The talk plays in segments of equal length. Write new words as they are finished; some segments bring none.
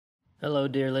Hello,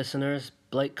 dear listeners.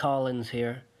 Blake Collins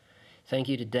here. Thank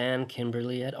you to Dan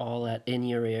Kimberly et al. At In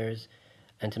Your Ears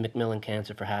and to Macmillan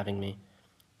Cancer for having me.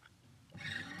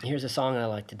 Here's a song I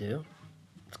like to do.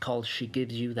 It's called She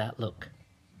Gives You That Look.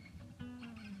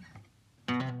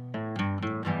 Rumor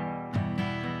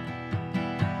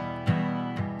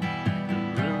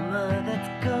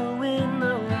that's going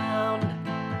around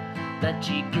that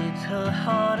she gives her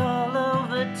heart all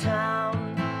over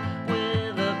town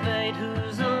with a bait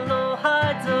whose allure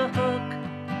hides a hook.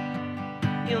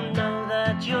 You'll know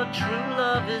that your true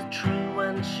love is true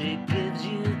when she gives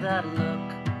you that look.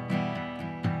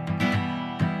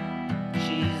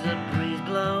 She's a breeze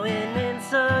blowing in,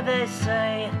 so they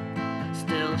say.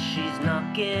 Still she's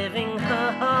not giving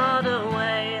her heart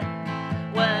away,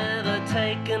 whether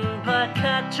taken by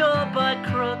catch or by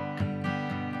crook.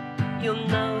 You'll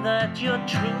know that your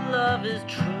true love is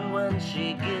true when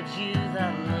she gives you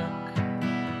that look.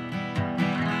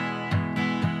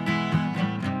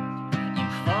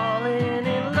 You've fallen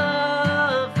in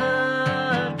love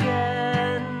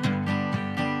again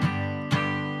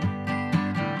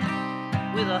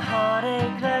with a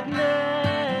heartache that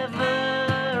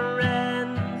never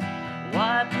ends.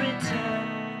 Why pretend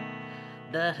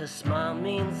that her smile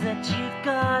means that you've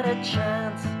got a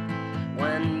chance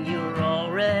when you're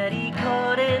already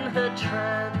caught in her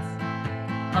trance?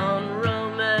 On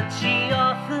romance she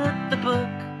authored the book,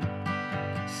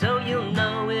 so you'll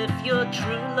know if your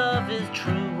true love is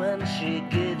true when she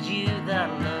gives you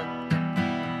that look.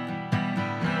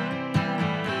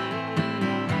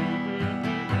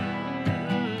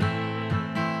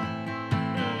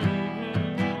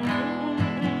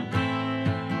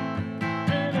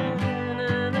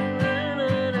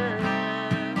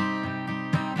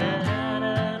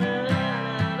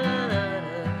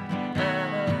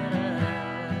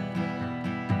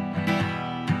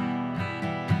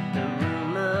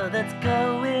 That's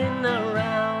going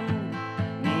around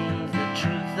means the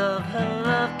truth of her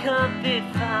love can't be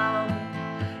found.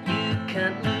 You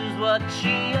can't lose what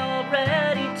she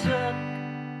already took,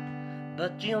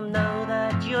 but you'll know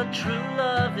that your true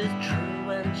love is true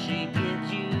when she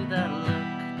gives you that look.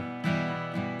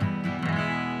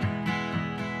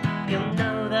 You'll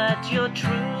know that your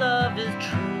true love is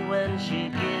true when she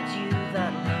gives you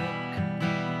that look.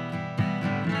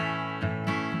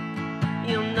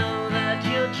 You'll know that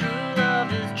your true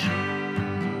love is true.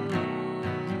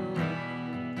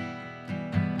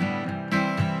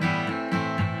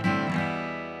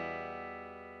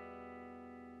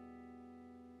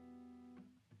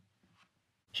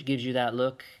 She Gives You That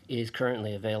Look is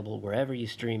currently available wherever you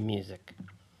stream music.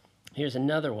 Here's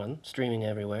another one streaming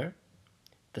everywhere.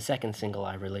 The second single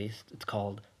I released. It's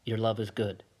called Your Love Is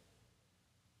Good.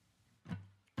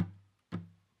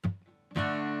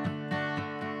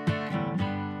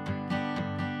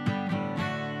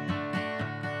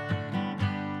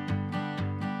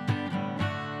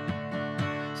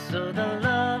 So the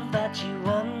love that you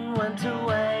won went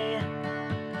away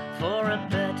for a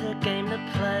better game to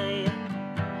play.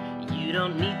 You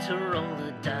don't need to roll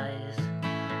the dice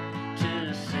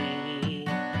to see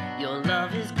your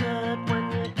love is good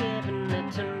when you're giving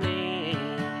it to me.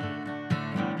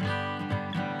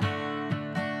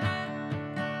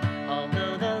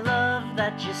 Although the love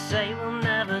that you say will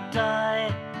never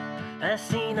die has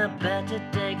seen a better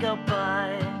day go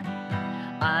by,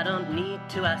 I don't need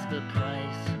to ask the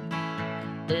price.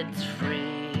 It's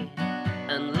free,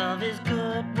 and love is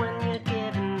good when you're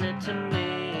giving it to me.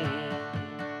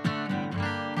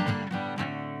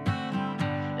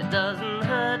 It doesn't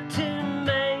hurt to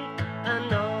make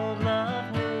an old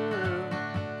love new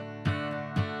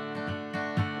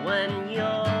when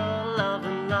you're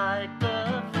loving like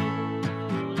the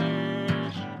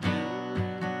foolish do.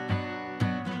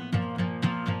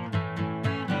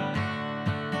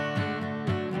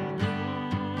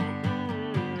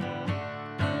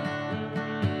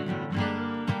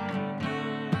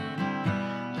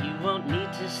 You won't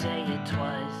need to say it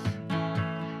twice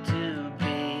to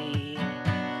be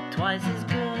twice as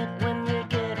good when you're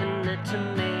giving it to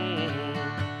me.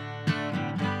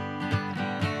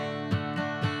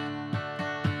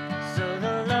 So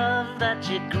the love that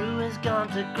you grew has gone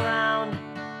to ground.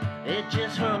 It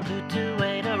just won't do to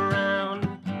wait around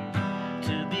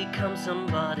to become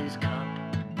somebody's cup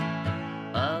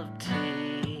of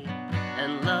tea.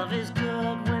 And love is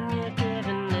good when you're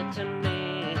giving it to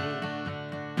me.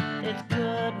 It's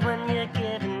good when you're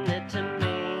giving it to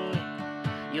me.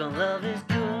 Your love is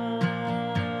good.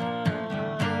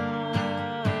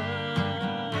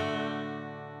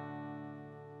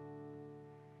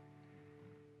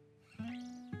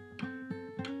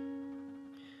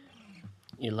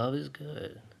 Your love is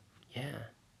good. Yeah.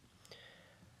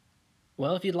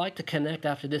 Well, if you'd like to connect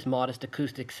after this modest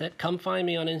acoustic set, come find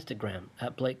me on Instagram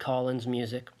at Blake Collins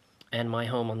Music and my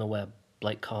home on the web,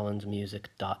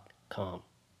 blakecollinsmusic.com.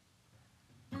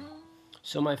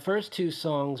 So my first two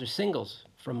songs are singles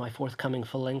from my forthcoming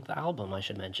full-length album, I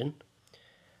should mention.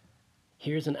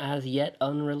 Here's an as-yet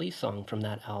unreleased song from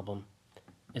that album.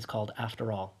 It's called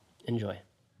After All. Enjoy.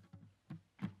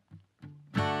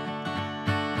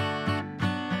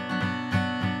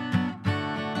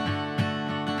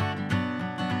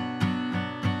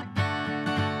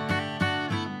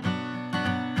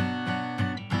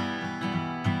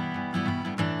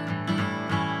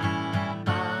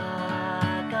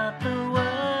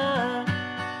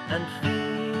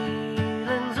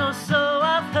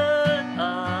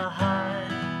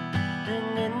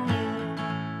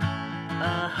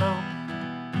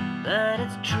 That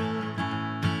it's true,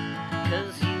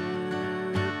 'cause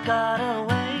you got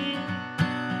away,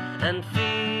 and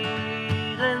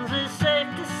feelings are safe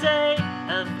to say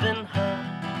have been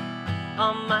hurt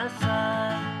on my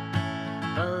side,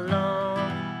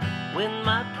 along with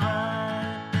my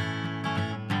pride.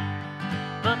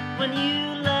 But when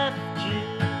you left, you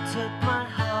took my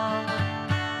heart.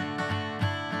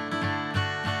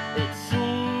 It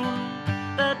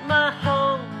seemed that my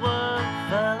whole world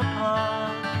fell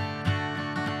apart.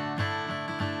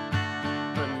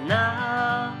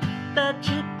 Now that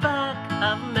you're back,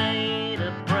 I've made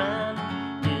a brand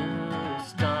new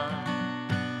start,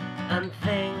 and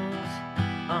things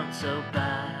aren't so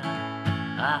bad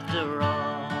after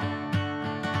all.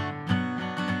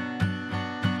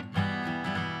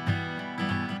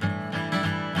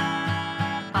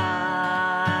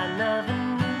 I never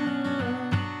knew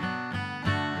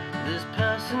this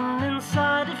person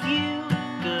inside of you.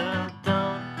 Girl,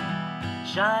 don't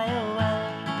shy away.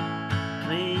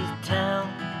 Please tell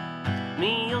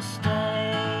me you'll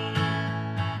stay,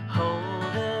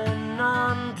 holding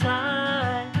on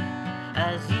tight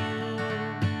as you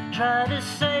try to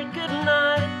say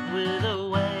goodnight with a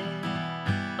wave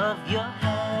of your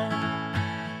hand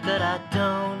that I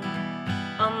don't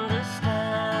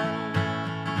understand.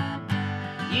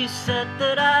 You said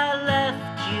that I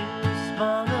left you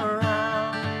spun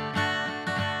around.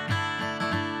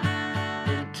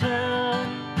 In turn,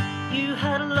 you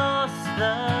had lost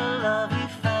the love you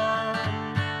found.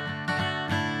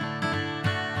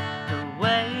 The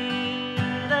way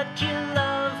that you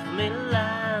love me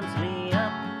lands me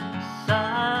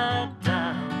upside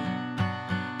down.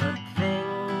 But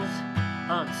things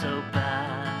aren't so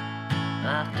bad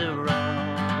after all.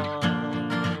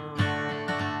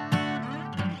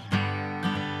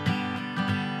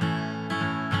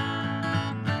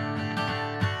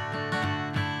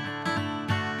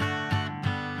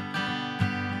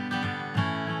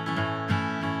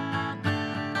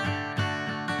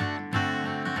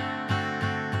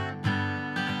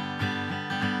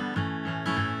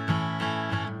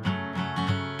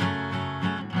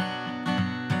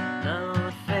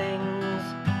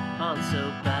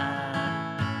 So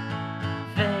bad,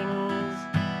 things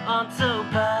aren't so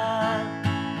bad,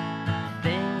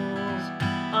 things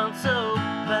aren't so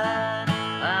bad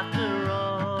after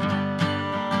all.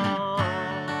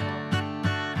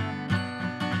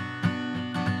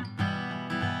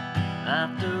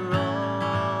 After all.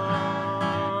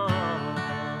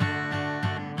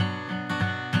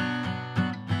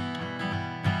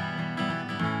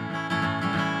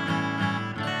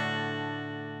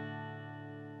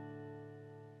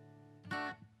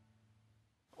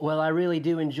 Well, I really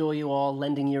do enjoy you all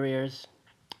lending your ears.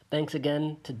 Thanks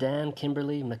again to Dan,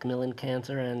 Kimberly, Macmillan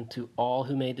Cancer, and to all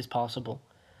who made this possible.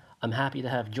 I'm happy to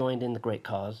have joined in the great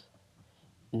cause.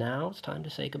 Now it's time to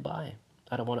say goodbye.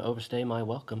 I don't want to overstay my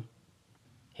welcome.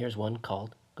 Here's one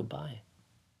called Goodbye.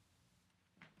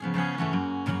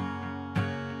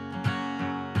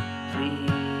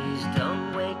 Please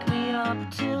don't wake me up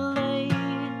till late.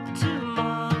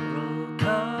 Tomorrow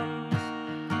comes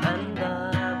and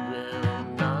I will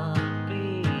not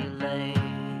be late.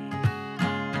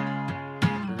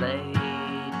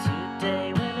 Late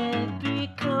today when it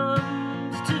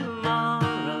becomes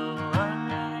tomorrow, I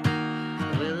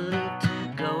will leave to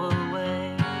go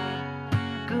away.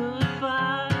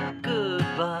 Goodbye,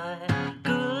 goodbye,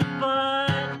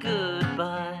 goodbye,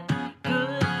 goodbye,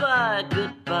 goodbye,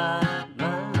 goodbye,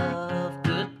 my love,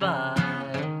 goodbye.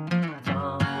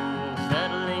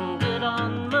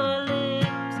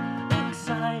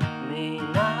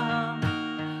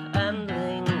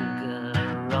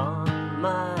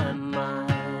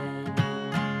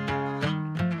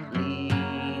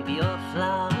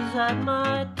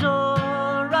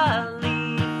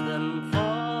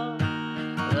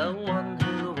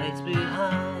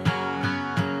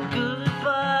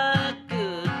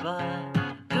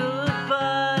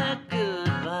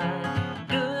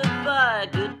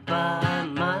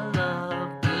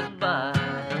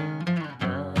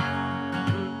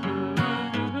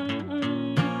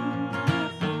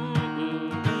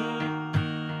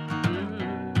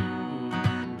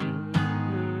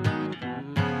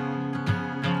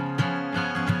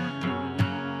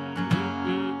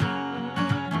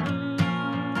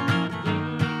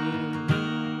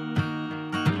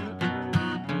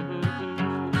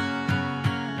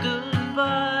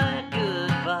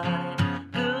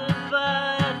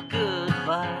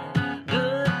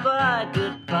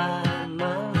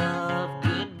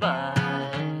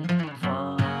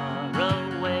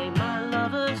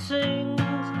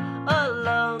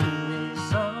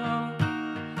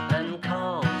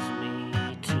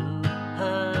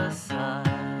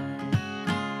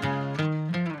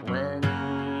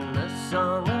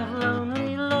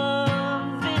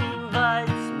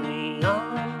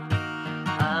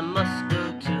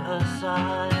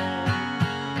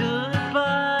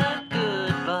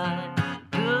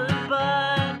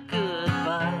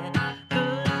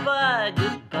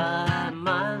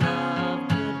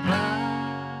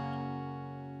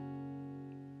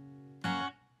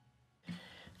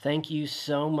 Thank you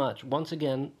so much. Once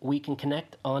again, we can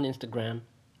connect on Instagram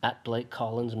at Blake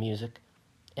Collins Music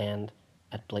and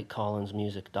at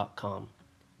blakecollinsmusic.com.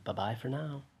 Bye-bye for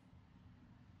now.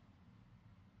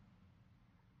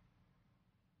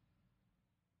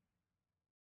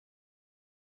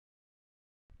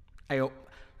 Hey up,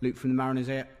 Luke from the Mariners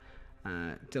here.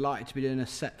 Delighted to be doing a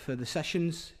set for the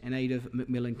sessions in aid of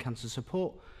Macmillan Cancer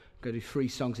Support. Going to do 3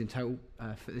 songs in total.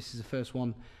 This is the first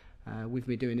one. With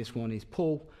me doing this one is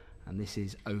Paul, and this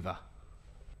is Over.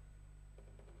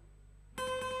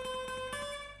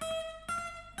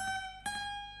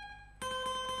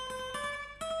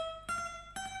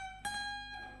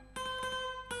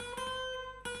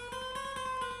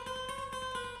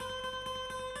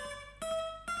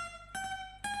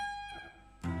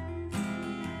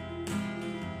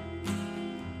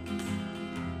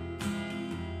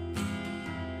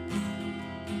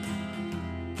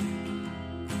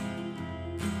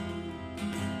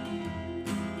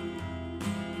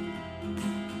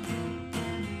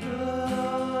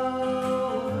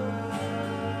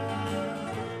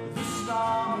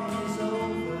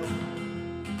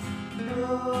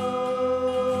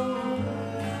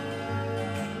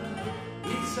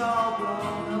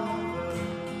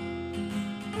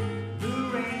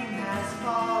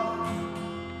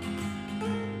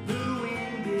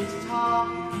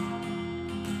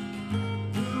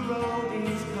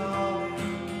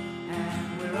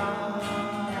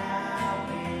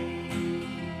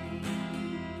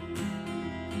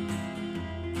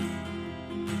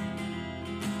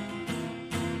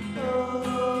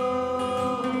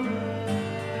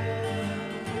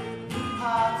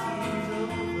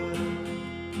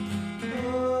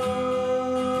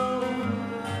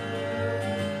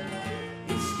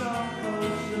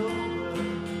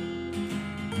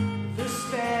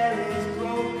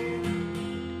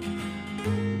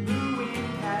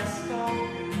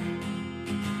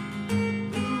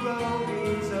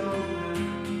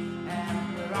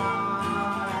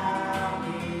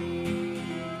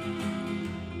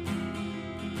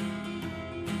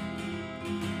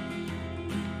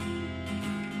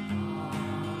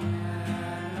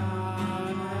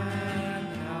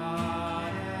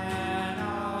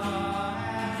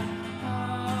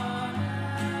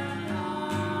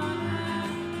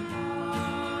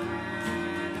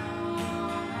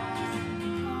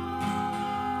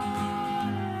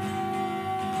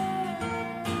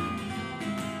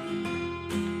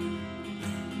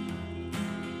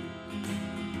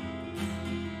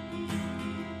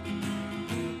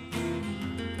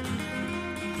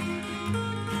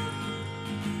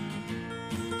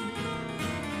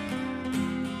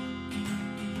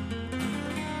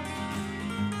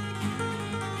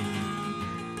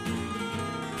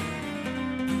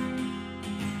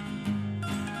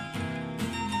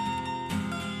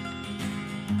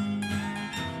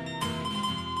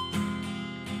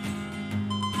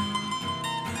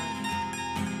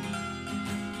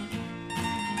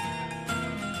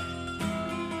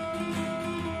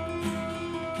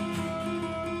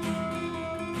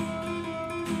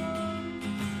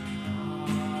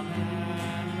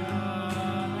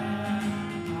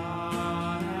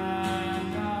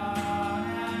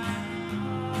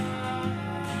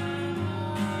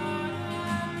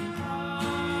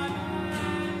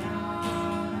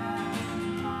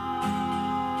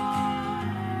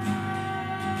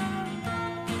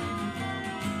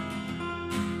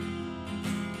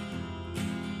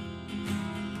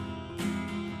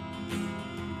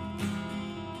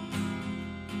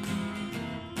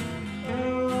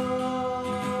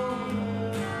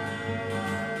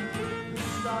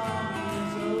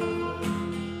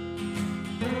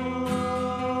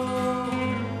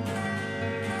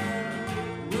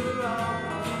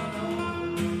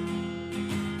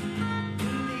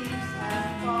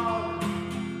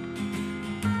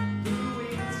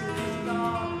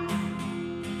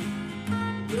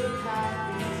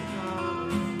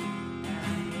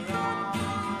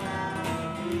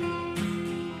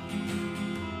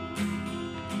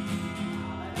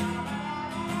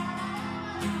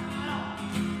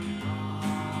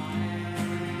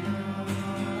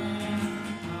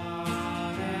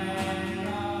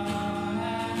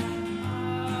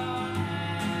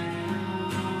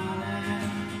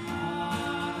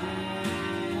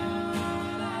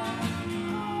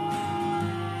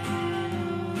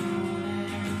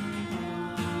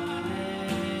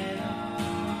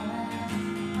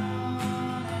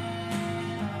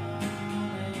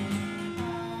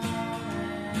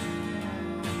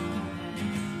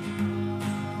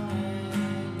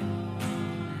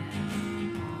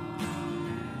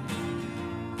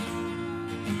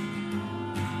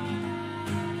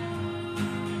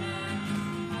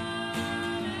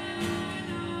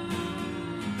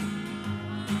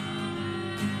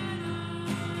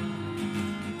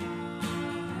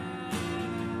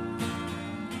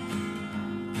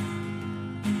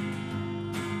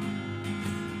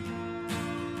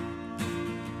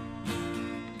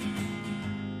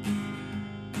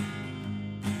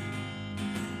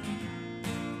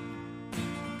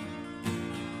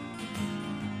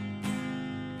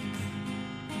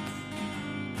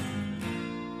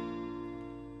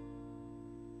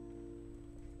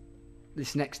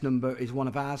 This next number is one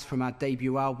of ours from our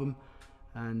debut album,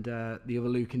 and the other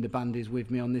Luke in the band is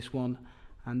with me on this one,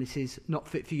 and this is Not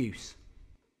Fit for Use.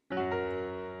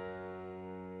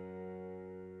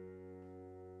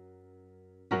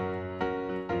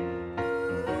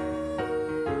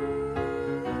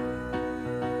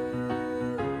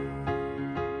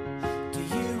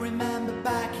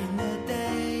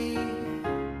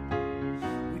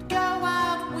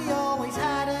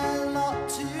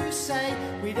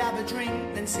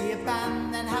 See a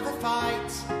band, then have a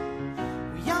fight.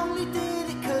 We only did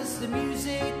it cause the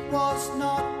music was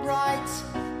not right.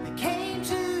 They came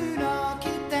to knock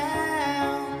it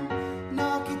down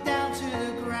to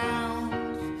the ground.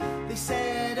 They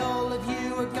said all of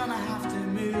you are gonna have to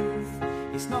move.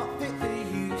 It's not fit for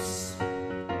use.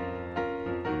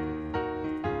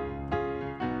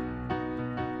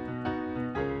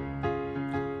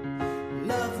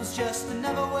 Love was just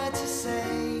another word to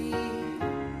say.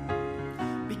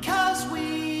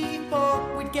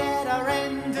 Get our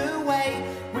end away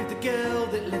with the girl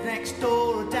that lived next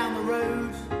door or down the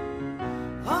road.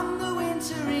 On the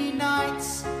wintry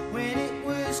nights when it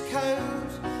was cold,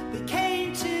 they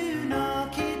came to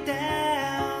knock it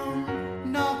down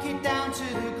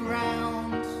to the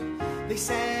ground. They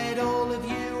said all of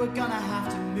you are gonna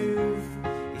have to move.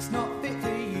 It's not fit for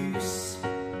use.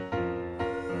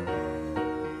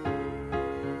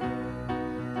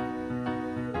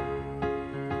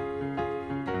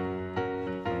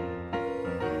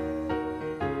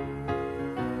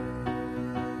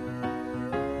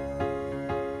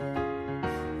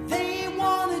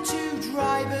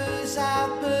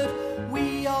 Out, but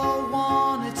we all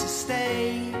wanted to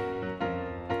stay.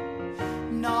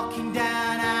 Knocking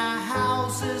down our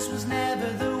houses was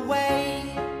never the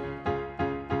way.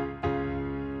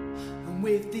 And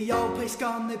with the old place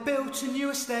gone, they built a new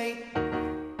estate.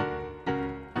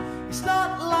 It's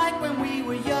not like when we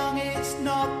were young, it's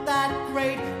not that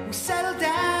great. We settle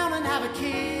down and have a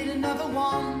kid, another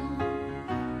one,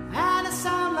 and I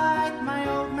sound like my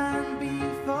old man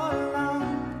before long.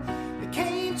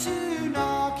 To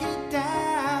knock it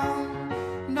down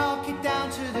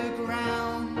to the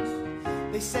ground.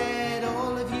 They said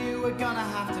all of you are gonna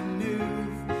have to move.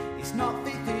 It's not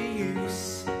fit for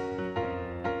use.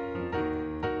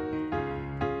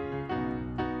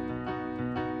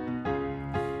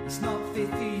 It's not fit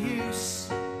for use.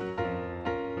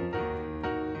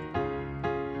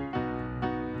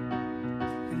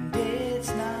 And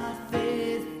it's not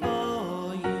fit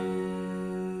for you.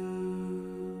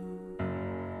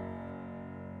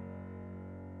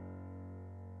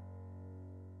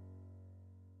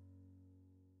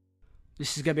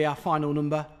 This is going to be our final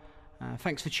number.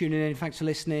 Thanks for tuning in, thanks for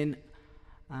listening,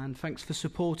 and thanks for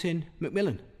supporting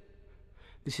Macmillan.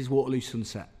 This is Waterloo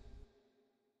Sunset.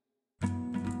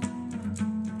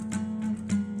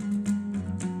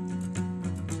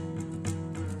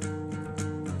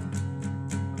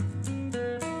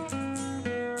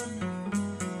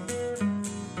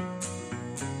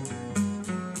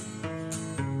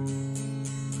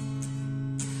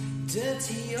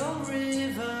 Dirty old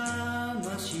river,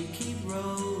 must you keep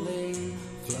rolling,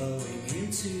 flowing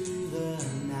into the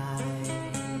night?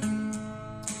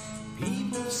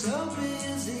 People so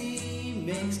busy,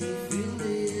 makes me feel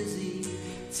dizzy,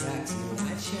 taxi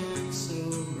light shines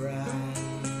so bright.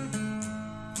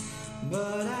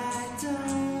 But I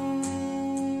don't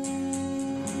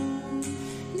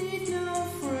need no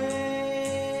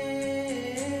friend,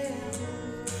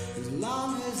 as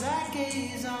long as I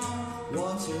gaze on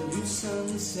Waterloo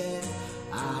sunset,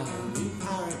 I am in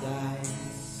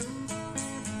paradise.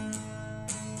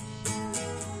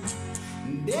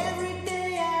 And every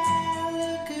day I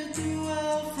look at the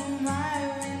world from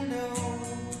my window.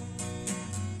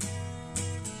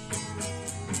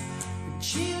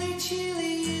 Chilly,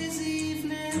 chilly is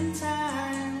evening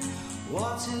time.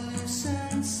 Waterloo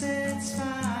sunset's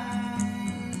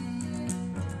fine.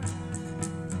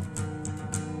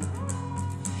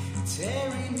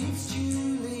 Terry meets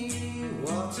Julie,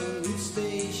 Waterloo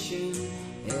Station,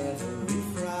 every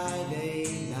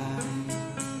Friday night.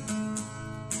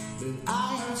 But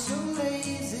I am so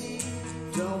lazy,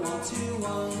 don't want to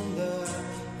wander,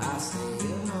 I stay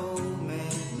at home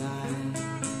at night.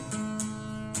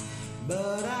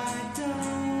 But I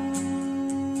don't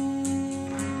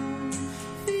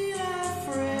feel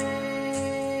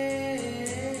afraid,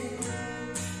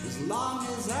 as long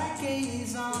as I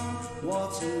gaze on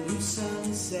Waterloo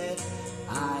sunset,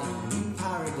 I am in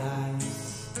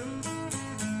paradise.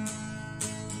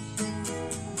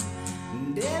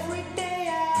 And every day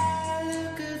I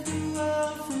look at the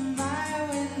world from my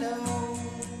window.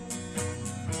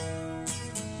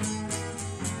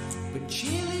 But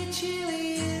chilly, chilly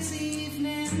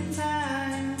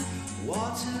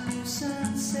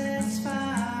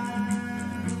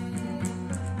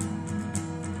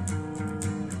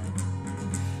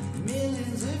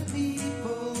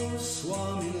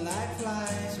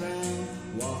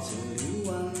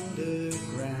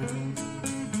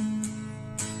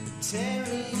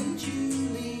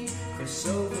cross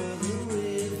over the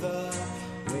river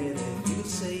where they feel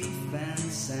safe and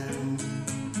sound,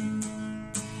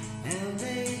 and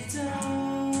they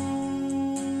don't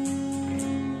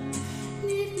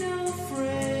need no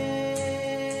friends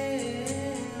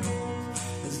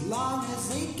as long as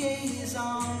they gaze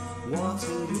on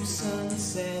Waterloo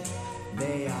sunset.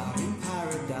 They are in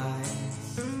paradise.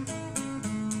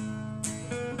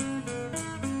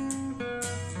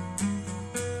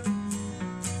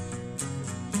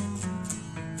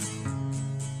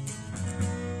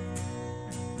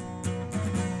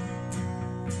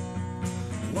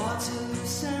 Waterloo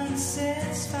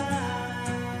sunset's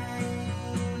fine.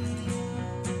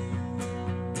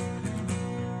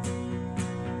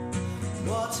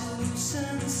 Waterloo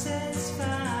sunset's fine.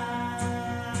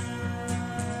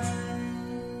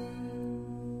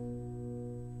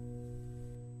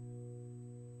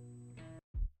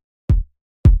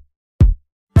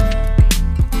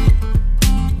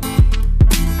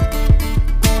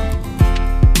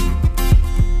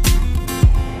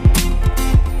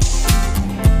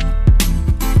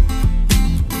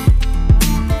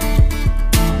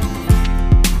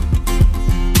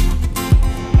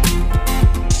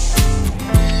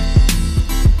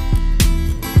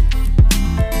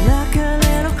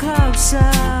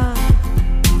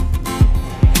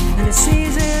 And it's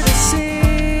easy to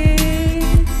see.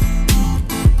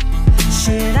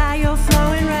 Shit, how you're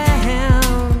flowing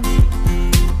round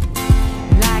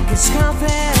like it's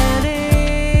confetti.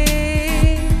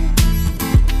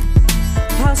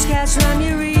 Postcards from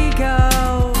your ego.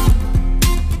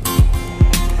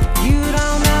 You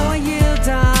don't know what you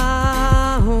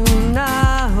don't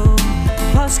know.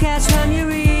 Postcards from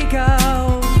your ego.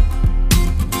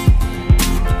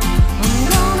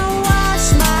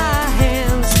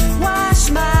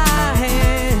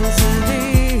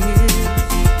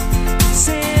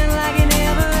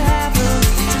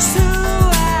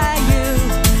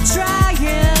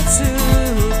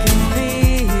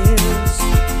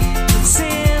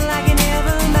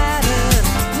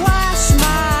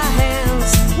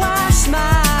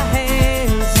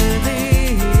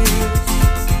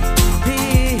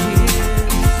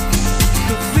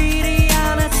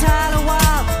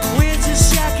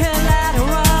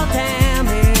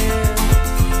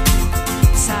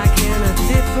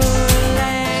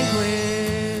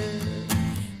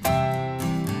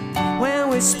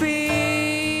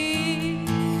 Speak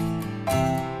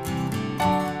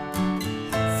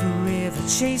forever,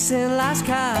 chasing lost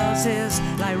causes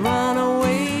like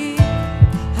runaway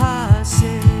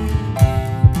horses.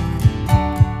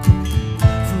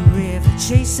 Forever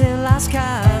chasing lost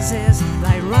causes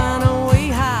like runaway